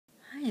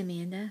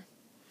Amanda.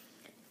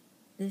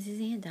 This is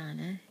Aunt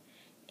Donna,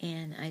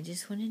 and I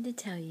just wanted to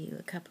tell you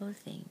a couple of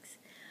things.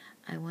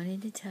 I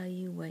wanted to tell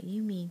you what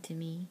you mean to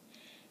me,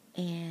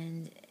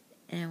 and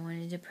I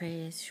wanted to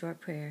pray a short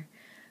prayer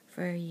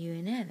for you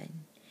and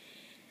Evan.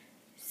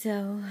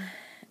 So,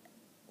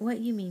 what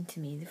you mean to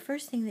me, the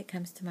first thing that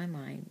comes to my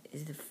mind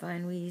is the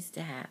fun we used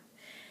to have,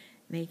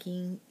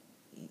 making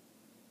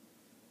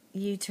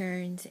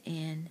U-turns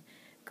and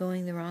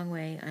going the wrong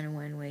way on a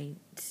one-way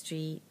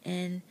street,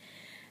 and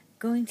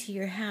going to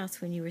your house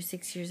when you were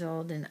 6 years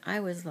old and I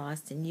was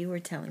lost and you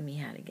were telling me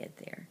how to get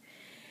there.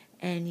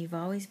 And you've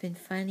always been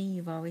funny,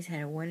 you've always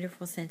had a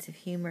wonderful sense of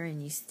humor,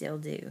 and you still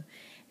do.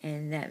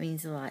 And that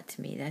means a lot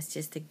to me. That's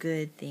just a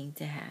good thing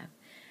to have.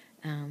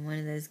 One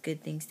of those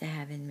good things to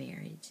have in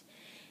marriage.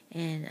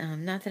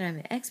 And not that I'm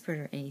an expert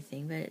or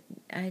anything, but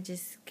I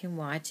just can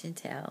watch and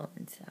tell.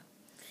 And so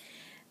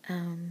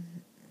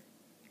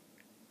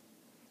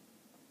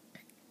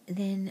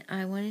then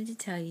I wanted to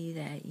tell you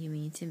that you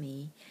mean to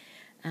me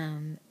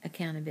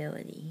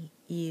accountability.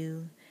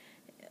 You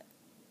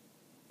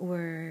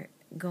were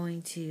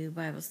going to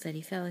Bible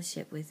study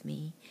fellowship with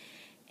me,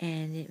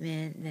 and it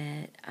meant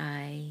that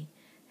I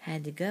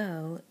had to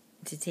go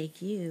to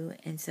take you,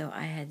 and so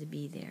I had to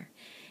be there.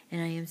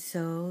 And I am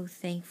so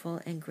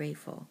thankful and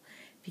grateful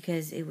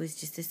because it was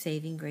just a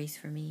saving grace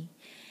for me.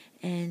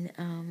 And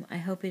I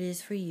hope it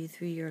is for you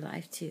through your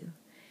life too.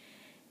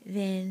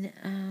 Then,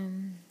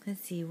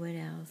 let's see, what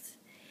else?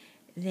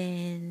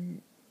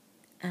 Then,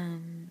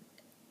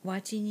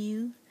 watching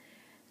you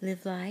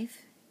live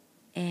life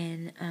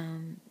and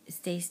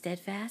stay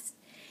steadfast,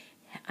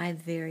 I'm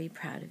very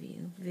proud of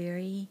you.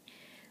 Very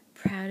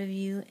proud of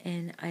you,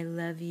 and I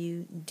love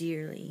you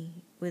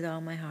dearly with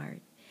all my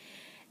heart.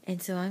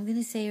 And so I'm going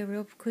to say a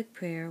real quick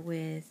prayer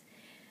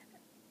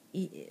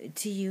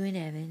to you and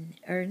Evan,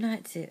 or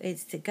not to,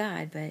 it's to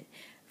God, but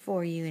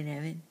for you and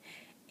Evan.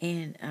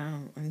 And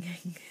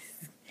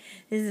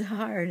this is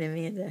hard,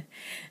 Amanda.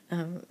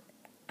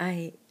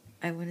 I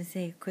want to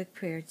say a quick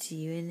prayer to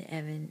you and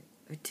Evan,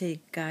 to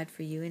God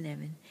for you and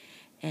Evan,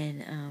 and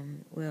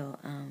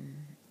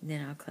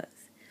then I'll close.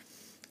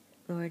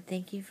 Lord,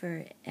 thank you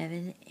for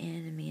Evan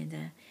and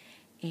Amanda,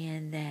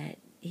 and that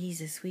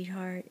he's a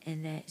sweetheart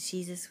and that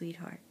she's a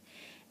sweetheart,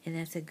 and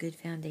that's a good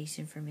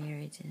foundation for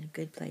marriage and a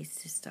good place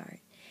to start.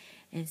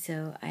 And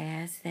so I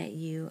ask that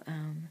you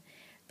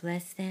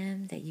bless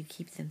them, that you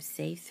keep them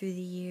safe through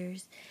the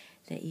years,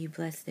 that you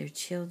bless their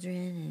children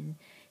and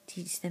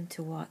teach them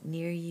to walk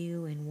near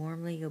you and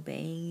warmly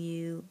obeying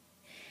you,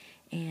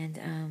 and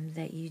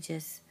that you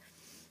just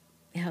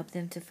help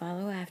them to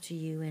follow after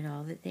you in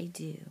all that they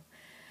do.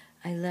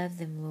 I love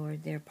them,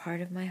 Lord. They're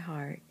part of my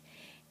heart,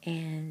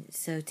 and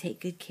so take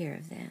good care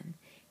of them.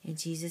 In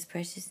Jesus'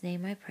 precious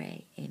name I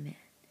pray. Amen.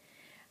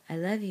 I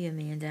love you,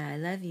 Amanda. I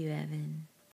love you, Evan.